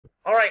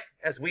All right,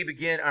 as we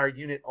begin our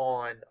unit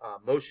on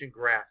motion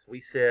graphs, we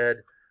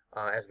said,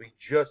 as we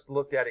just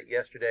looked at it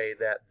yesterday,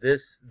 that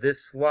this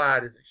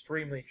slide is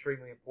extremely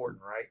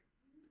important, right?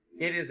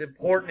 It is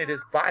important, it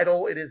is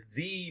vital, it is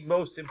the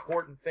most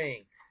important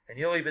thing. And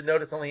you'll even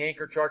notice on the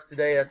anchor charts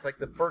today, that's like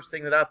the first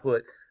thing that I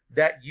put,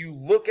 that you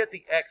look at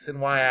the X and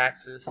Y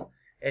axis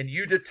and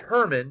you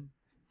determine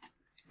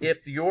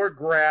if your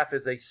graph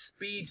is a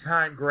speed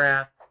time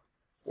graph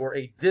or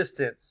a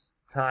distance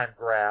time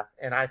graph.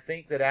 And I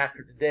think that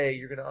after today,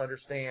 you're going to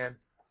understand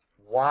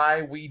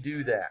why we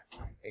do that.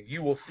 And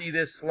you will see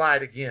this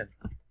slide again.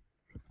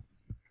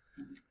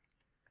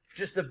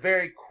 Just a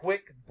very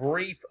quick,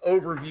 brief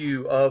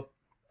overview of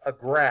a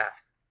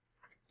graph.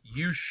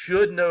 You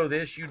should know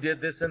this. You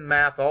did this in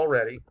math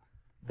already.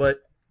 But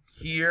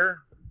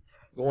here,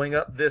 going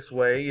up this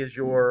way, is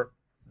your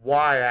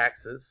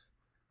y-axis.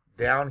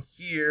 Down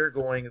here,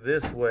 going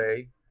this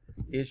way,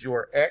 is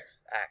your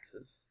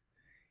x-axis.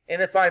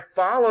 And if I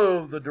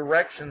follow the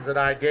directions that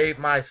I gave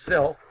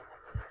myself,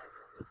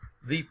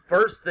 the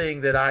first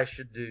thing that I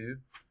should do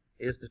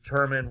is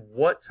determine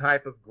what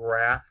type of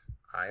graph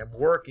I am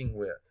working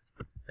with.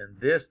 And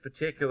this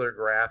particular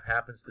graph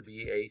happens to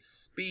be a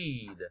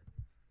speed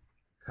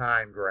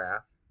time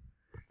graph.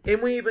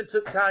 And we even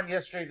took time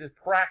yesterday to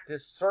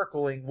practice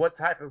circling what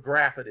type of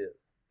graph it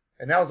is.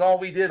 And that was all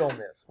we did on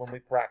this when we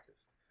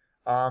practiced.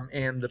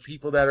 And the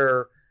people that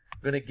are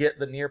going to get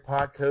the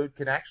Nearpod code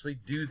can actually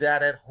do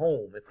that at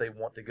home if they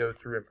want to go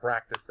through and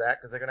practice that,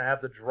 because they're going to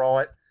have to draw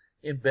it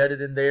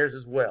embedded in theirs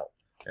as well.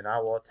 And I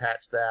will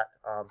attach that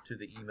to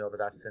the email that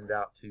I send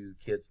out to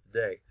kids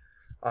today.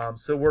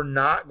 So we're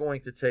not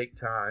going to take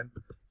time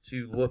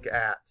to look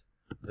at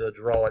the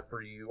draw it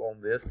for you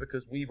on this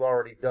because we've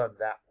already done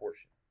that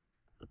portion.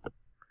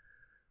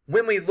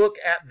 When we look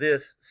at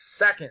this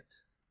second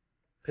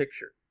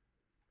picture,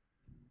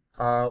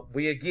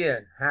 we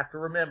again have to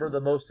remember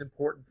the most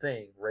important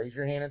thing. Raise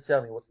your hand and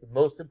tell me what's the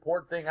most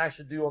important thing I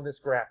should do on this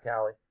graph,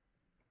 Callie.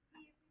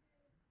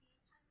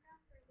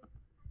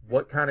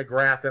 What kind of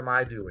graph am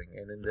I doing?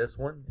 And in this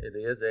one, it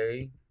is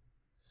a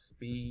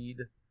speed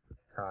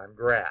time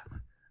graph.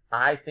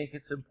 I think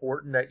it's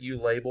important that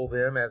you label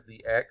them as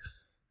the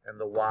X and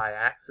the Y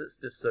axis,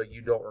 just so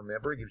you don't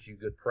remember. It gives you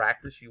good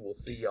practice. You will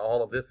see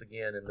all of this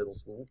again in middle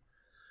school.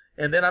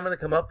 And then I'm going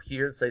to come up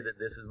here and say that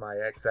this is my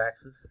X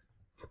axis.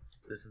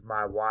 This is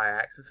my Y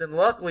axis. And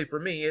luckily for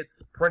me,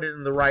 it's printed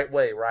in the right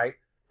way, right?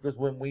 Because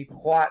when we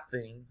plot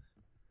things,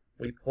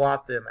 we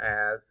plot them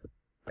as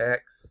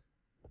X,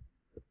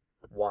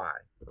 Y.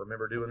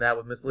 Remember doing that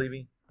with Miss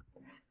Levy?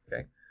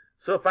 Okay.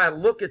 So if I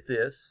look at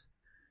this,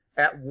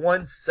 at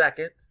 1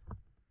 second,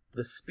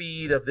 the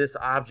speed of this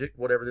object,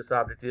 whatever this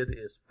object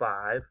is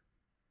 5.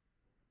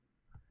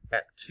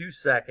 At 2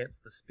 seconds,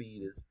 the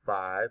speed is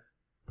 5.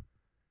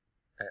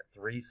 At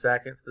 3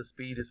 seconds, the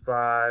speed is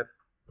 5.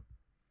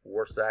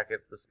 4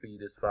 seconds, the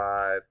speed is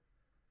 5.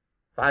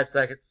 5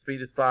 seconds, the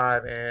speed is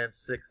 5. And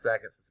 6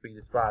 seconds, the speed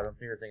is 5. I'm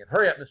here thinking,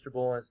 hurry up, Mr.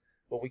 Bullens.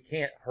 But we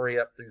can't hurry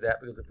up through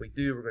that because if we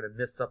do, we're going to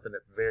miss something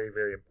that's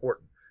very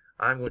important.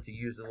 I'm going to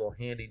use a little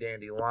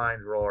handy-dandy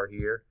line drawer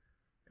here.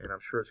 And I'm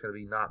sure it's going to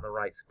be not in the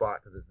right spot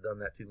because it's done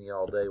that to me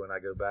all day when I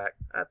go back.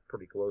 That's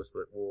pretty close,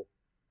 but we'll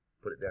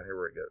put it down here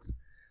where it goes.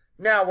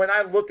 Now, when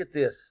I look at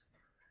this,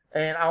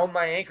 and on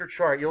my anchor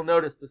chart, you'll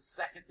notice the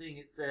second thing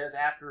it says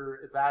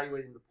after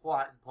evaluating the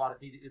plot and plot,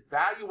 if you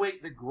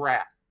evaluate the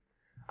graph.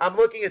 I'm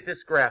looking at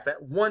this graph.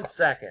 At 1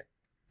 second,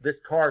 this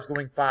car is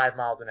going 5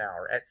 miles an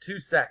hour. At 2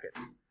 seconds,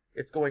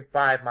 it's going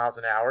 5 miles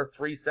an hour.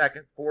 3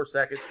 seconds, 4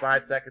 seconds,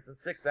 5 seconds, and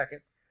 6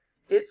 seconds.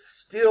 It's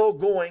still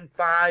going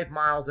 5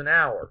 miles an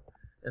hour.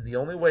 And the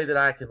only way that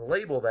I can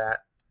label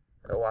that,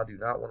 oh, I do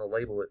not want to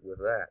label it with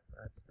that.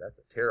 That's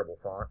a terrible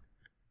font.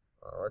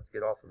 Let's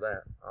get off of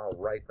that. I'll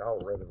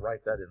rather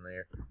write that in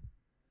there.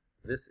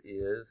 This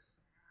is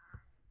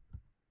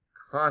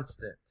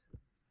constant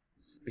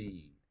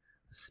speed.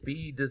 The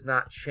speed does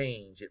not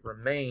change. It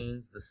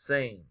remains the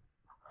same.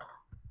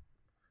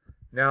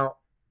 Now,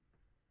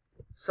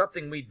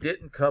 something we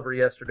didn't cover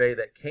yesterday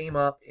that came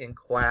up in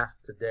class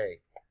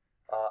today.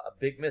 A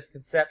big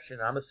misconception.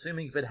 I'm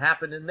assuming if it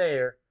happened in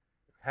there,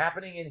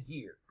 happening in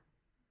here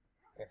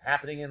and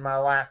happening in my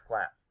last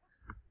class.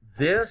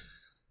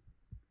 This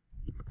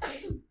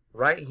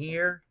right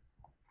here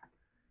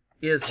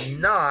is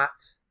not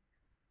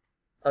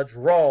a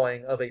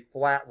drawing of a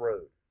flat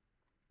road.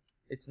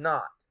 It's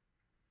not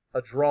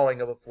a drawing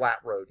of a flat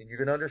road. And you're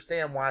going to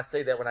understand why I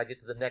say that when I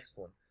get to the next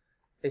one.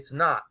 It's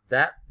not.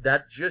 That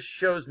just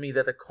shows me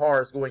that the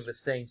car is going the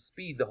same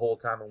speed the whole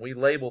time. And we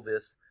label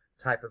this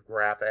type of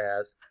graph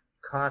as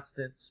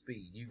constant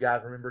speed. You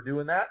guys remember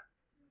doing that?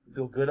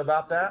 Feel good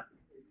about that?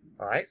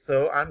 All right,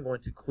 so I'm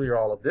going to clear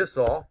all of this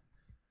off,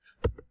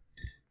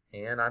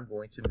 and I'm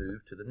going to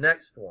move to the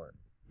next one.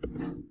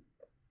 And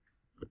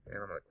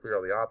I'm going to clear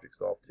all the objects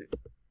off,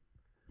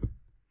 too.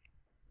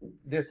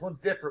 This one's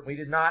different. We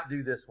did not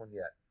do this one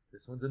yet.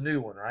 This one's a new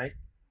one, right?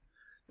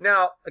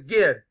 Now,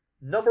 again,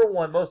 number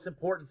one, most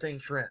important thing,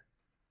 Trent.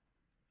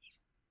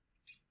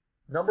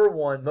 Number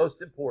one,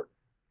 most important.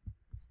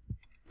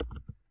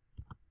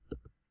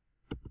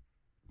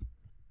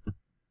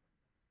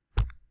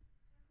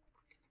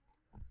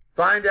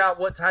 Find out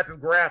what type of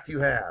graph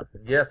you have.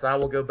 And yes, I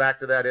will go back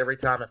to that every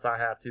time if I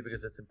have to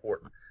because it's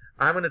important.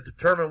 I'm going to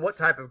determine what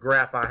type of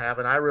graph I have,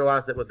 and I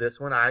realize that with this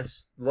one, I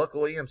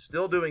luckily am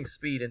still doing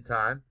speed and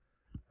time.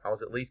 I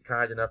was at least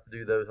kind enough to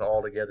do those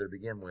all together to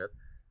begin with.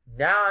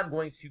 Now I'm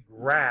going to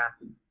graph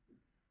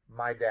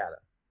my data.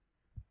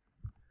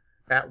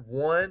 At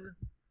 1,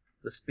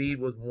 the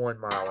speed was 1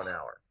 mile an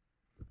hour.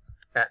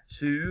 At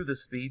 2, the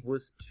speed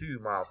was 2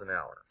 miles an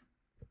hour.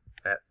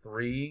 At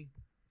 3,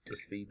 the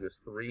speed was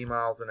 3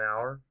 miles an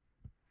hour.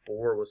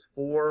 4 was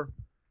 4.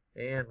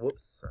 And,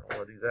 whoops, I don't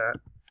want to do that.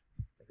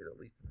 Make it at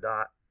least a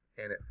dot.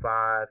 And at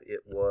 5,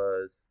 it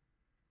was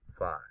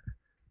 5.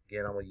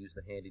 Again, I'm going to use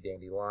the handy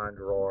dandy line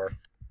drawer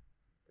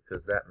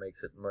because that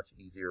makes it much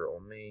easier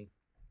on me.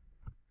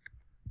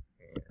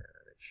 And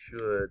it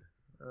should,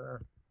 a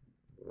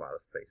lot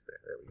of space there.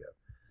 There we go.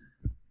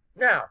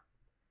 Now,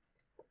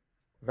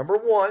 number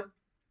 1,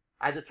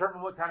 I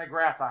determined what kind of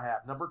graph I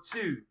have. Number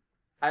 2,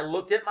 I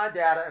looked at my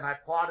data and I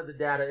plotted the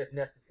data if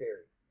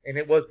necessary. And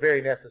it was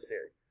very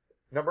necessary.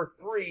 Number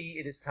 3,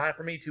 it is time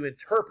for me to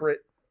interpret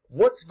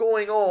what's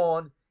going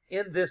on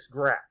in this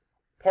graph.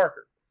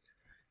 Parker,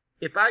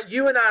 if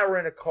you and I were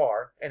in a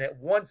car and at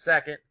 1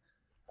 second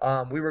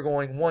we were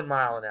going 1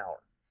 mile an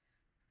hour.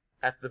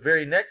 At the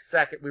very next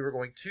second we were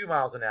going 2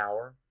 miles an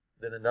hour.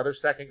 Then another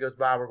second goes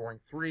by, we're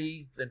going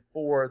 3, then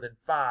 4, then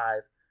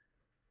 5.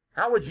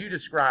 How would you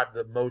describe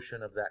the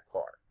motion of that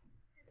car?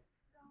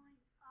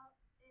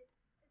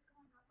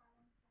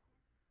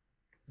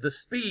 The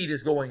speed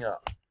is going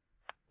up.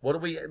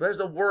 There's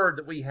a word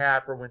that we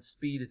have for when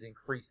speed is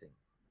increasing.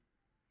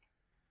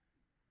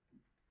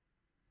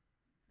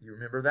 You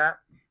remember that?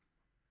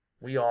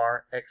 We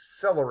are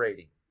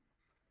accelerating.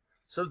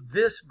 So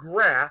this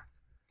graph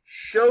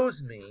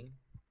shows me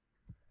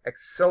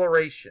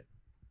acceleration.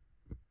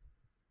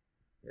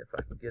 If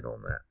I can get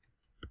on that.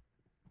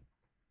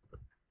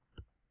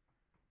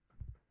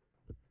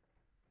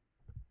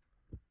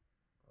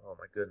 Oh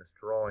my goodness,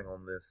 drawing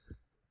on this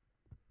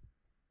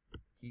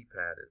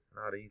keypad is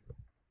not easy.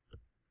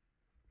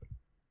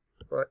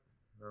 But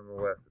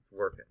nonetheless, it's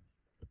working.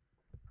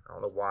 I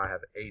don't know why I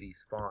have 80s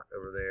font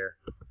over there.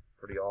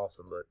 Pretty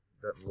awesome, but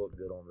doesn't look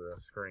good on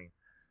the screen.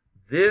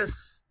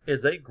 This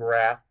is a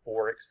graph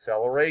for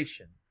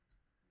acceleration.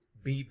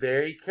 Be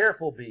very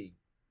careful, B.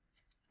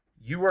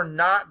 You are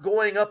not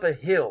going up a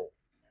hill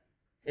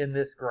in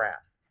this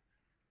graph.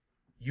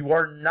 You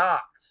are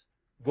not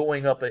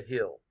going up a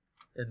hill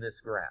in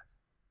this graph.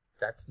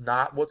 That's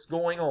not what's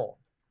going on.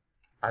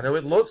 I know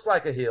it looks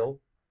like a hill,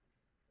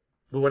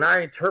 but when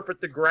I interpret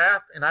the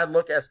graph and I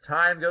look as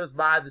time goes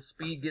by, the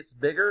speed gets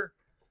bigger,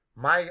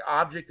 my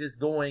object is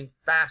going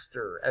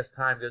faster as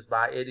time goes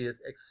by. It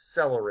is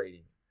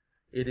accelerating.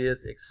 It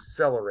is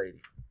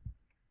accelerating.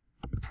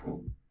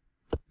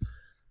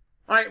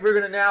 All right, we're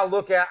going to now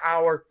look at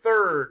our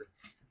third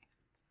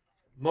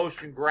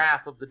motion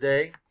graph of the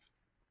day.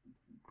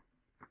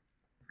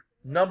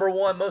 Number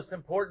 1, most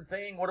important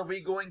thing, what are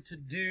we going to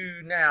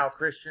do now,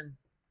 Christian?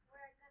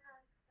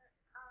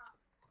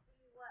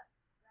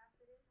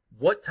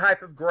 What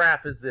type of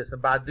graph is this?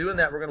 And by doing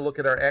that, we're going to look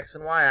at our x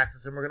and y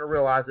axis, and we're going to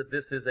realize that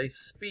this is a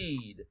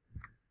speed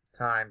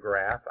time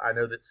graph. I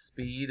know that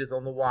speed is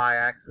on the y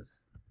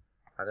axis.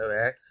 I know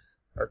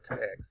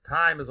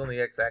time is on the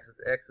x axis.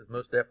 X is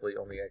most definitely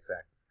on the x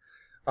axis.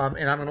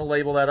 And I'm going to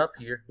label that up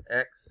here,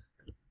 x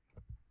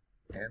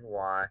and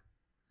y.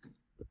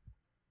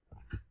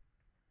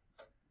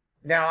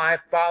 Now I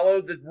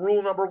followed the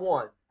rule number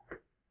 1.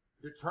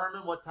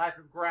 Determine what type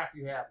of graph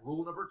you have.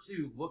 Rule number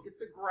 2, look at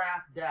the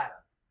graph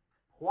data.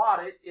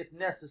 Plot it if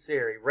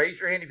necessary. Raise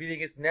your hand if you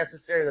think it's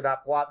necessary that I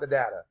plot the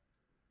data.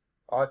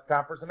 Oh, it's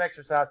time for some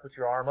exercise. Put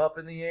your arm up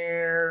in the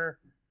air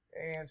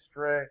and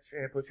stretch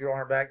and put your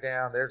arm back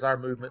down. There's our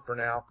movement for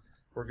now.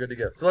 We're good to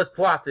go. So let's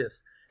plot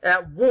this.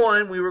 At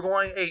 1, we were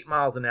going 8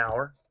 miles an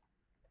hour.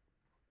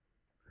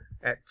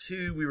 At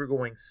 2, we were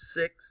going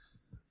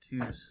 6,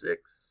 2,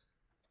 6,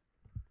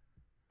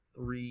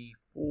 3,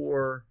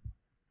 4,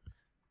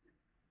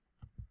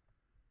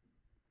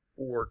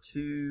 4,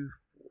 2,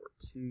 4,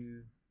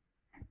 2,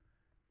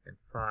 and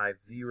 5,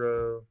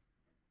 0.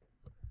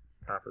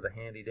 Time for the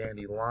handy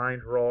dandy line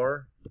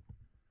drawer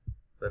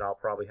that I'll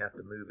probably have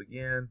to move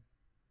again.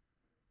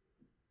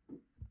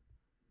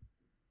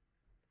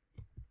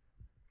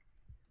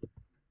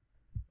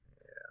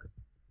 Yeah,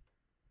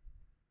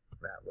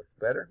 that looks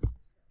better.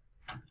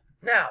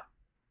 Now,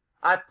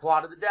 I've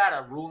plotted the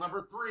data. Rule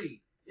number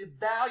 3,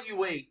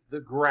 evaluate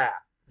the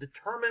graph.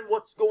 Determine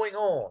what's going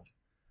on.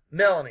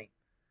 Melanie,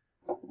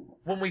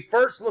 when we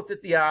first looked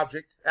at the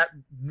object at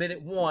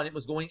minute 1, it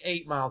was going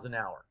 8 miles an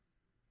hour.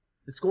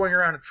 It's going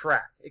around a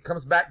track. It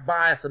comes back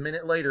by us a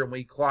minute later, and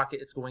we clock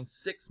it, it's going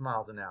 6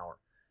 miles an hour.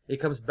 It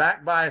comes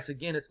back by us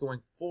again, it's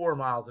going 4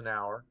 miles an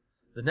hour.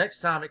 The next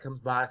time it comes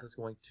by us, it's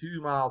going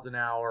 2 miles an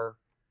hour,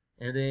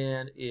 and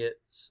then it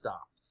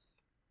stops.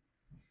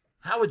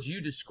 How would you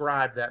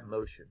describe that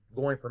motion,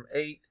 going from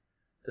 8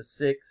 to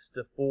 6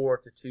 to 4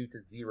 to 2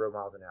 to 0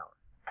 miles an hour?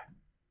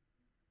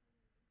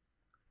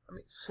 I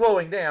mean,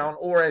 slowing down,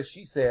 or as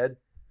she said,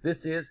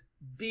 this is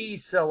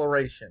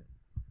deceleration.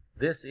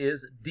 This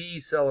is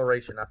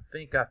deceleration. I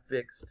think I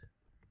fixed.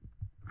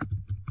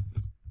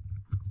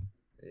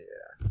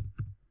 Yeah.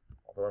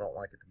 Although I don't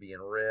like it to be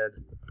in red.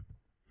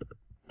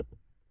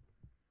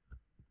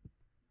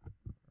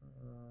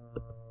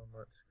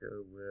 Let's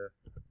go with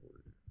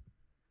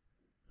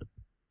blue.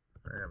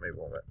 Maybe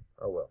we'll let.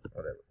 Oh well,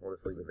 whatever. We'll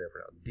just leave it there for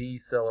now.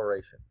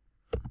 Deceleration.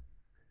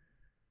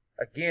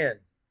 Again,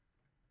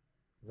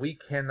 we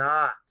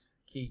cannot,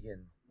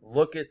 Keegan,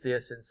 look at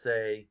this and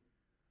say,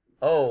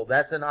 oh,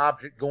 that's an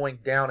object going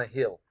down a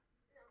hill.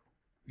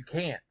 You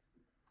can't.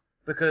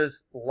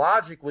 Because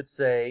logic would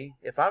say,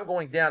 if I'm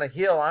going down a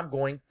hill, I'm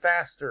going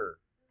faster.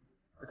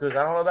 Because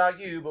I don't know about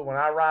you, but when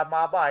I ride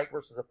my bike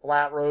versus a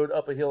flat road,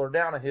 up a hill or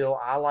down a hill,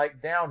 I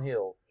like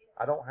downhill.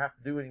 I don't have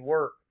to do any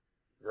work.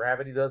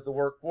 Gravity does the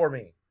work for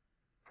me.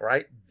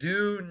 Right?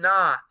 Do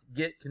not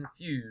get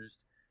confused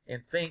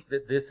and think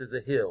that this is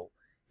a hill.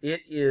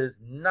 It is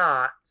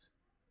not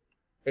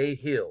a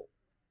hill.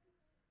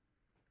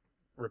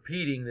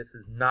 Repeating, this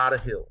is not a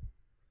hill.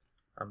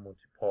 I'm going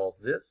to pause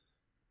this.